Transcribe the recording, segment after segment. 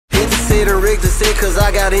said and Rick said cause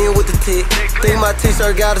I got in with the tick. Think my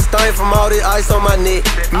t-shirt got a stain from all this ice on my neck.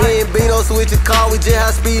 Me and Bino switch a car, we just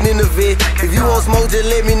high speed in the vet. If you want smoke, just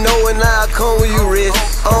let me know and I'll come when you rest.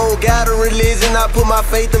 I don't got a religion, I put my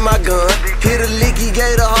faith in my gun. Hit a lick, he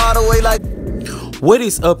gave the heart away like. What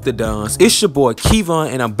is up, the Dons? It's your boy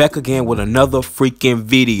Kevon, and I'm back again with another freaking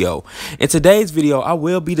video. In today's video, I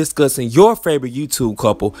will be discussing your favorite YouTube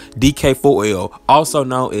couple, DK4L, also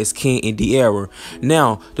known as Ken and Dearra.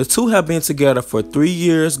 Now, the two have been together for 3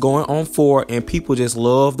 years, going on 4, and people just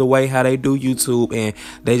love the way how they do YouTube, and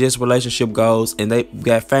they just relationship goes, and they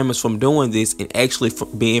got famous from doing this, and actually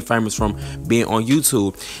being famous from being on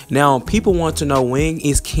YouTube. Now, people want to know when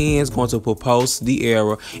is Ken's going to propose to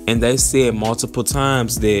Dearra, and they said multiple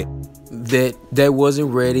times that they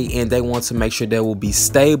wasn't ready, and they want to make sure they will be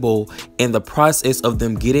stable in the process of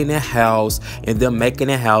them getting a house and them making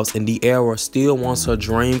a house. And Dearra still wants her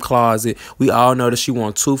dream closet. We all know that she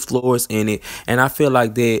wants 2 floors in it, and I feel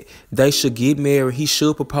like that they should get married. He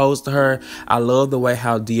should propose to her. I love the way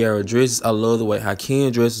how Dearra dresses. I love the way how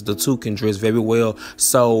Ken dresses. The two can dress very well,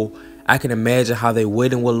 so I can imagine how their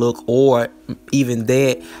wedding will look, or even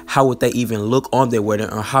that, how would they even look on their wedding,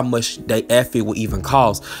 or how much their outfit will even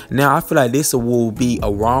cost. Now, I feel like this will be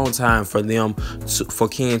a wrong time for them, for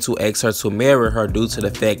Ken to ask her to marry her, due to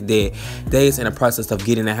the fact that they is in the process of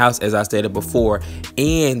getting a house, as I stated before,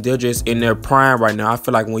 and they're just in their prime right now. I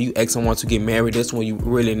feel like when you ask someone to get married, that's when you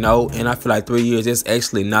really know, and I feel like 3 years is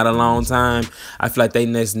actually not a long time. I feel like they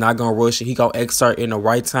just not gonna rush it. He gonna ask her in the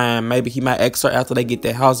right time. Maybe he might ask her after they get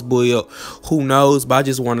their house built. Who knows? But I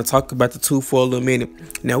just want to talk about the two for a little minute.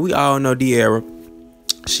 Now, we all know Dearra.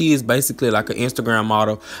 She is basically like an Instagram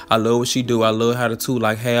model. I love what she do. I love how the two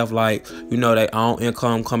like have, like, you know, their own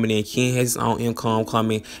income coming in. Ken has his own income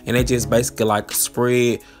coming, and they just basically like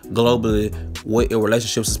spread globally what a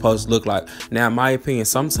relationship is supposed to look like. Now, in my opinion,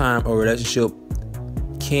 sometimes a relationship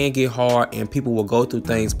can get hard and people will go through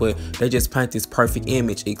things, but they just paint this perfect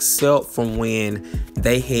image, except from when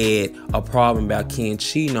they had a problem about Ken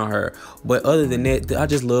cheating on her. But other than that, I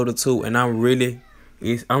just love the two, and I'm really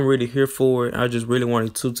here for it. I just really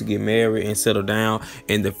wanted two to get married and settle down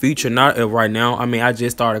in the future, not right now. I mean, I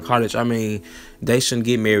just started college. I mean, they shouldn't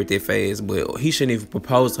get married that fast, but he shouldn't even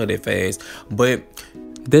propose to her that fast. But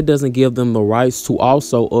that doesn't give them the rights to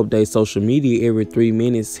also update social media every 3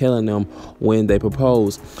 minutes telling them when they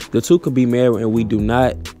propose. The two could be married, and we do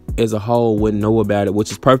not as a whole wouldn't know about it,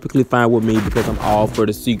 which is perfectly fine with me, because I'm all for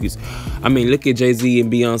the secrets. I mean, look at Jay-Z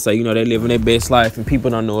and Beyonce. You know, they living their best life and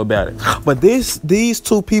people don't know about it. But these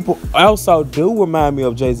two people also do remind me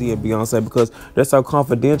of Jay-Z and Beyonce, because they're so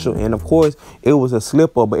confidential. And of course, it was a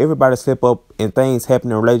slip up, but everybody slip up and things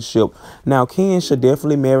happen in a relationship. Now, Ken should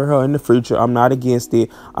definitely marry her in the future. I'm not against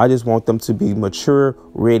it. I just want them to be mature,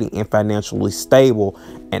 ready, and financially stable.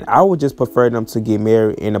 And I would just prefer them to get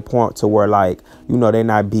married in a point to where, like, you know, they're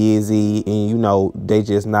not busy, and, you know, they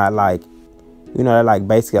just not like, you know, they're like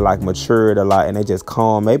basically like matured a lot, and they just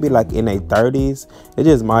calm, maybe like in their 30s. It's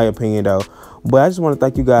just my opinion though. But I just want to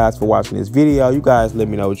thank you guys for watching this video. You guys let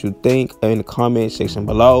me know what you think in the comment section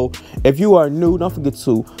below. If you are new, don't forget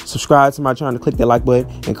to subscribe to my channel, click that like button,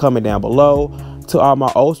 and comment down below. To all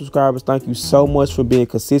my old subscribers, thank you so much for being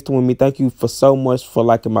consistent with me. Thank you for so much for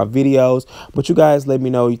liking my videos. But you guys let me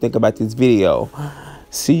know what you think about this video.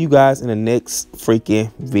 See you guys in the next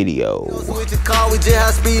freaking video. With your car, we just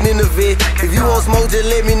high speed in the vet. If you want smoke, just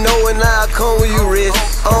let me know and I'll come when you rest.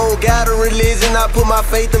 I don't got a religion, I put my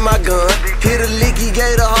faith in my gun. Hit a lick, he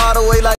gave the heart away like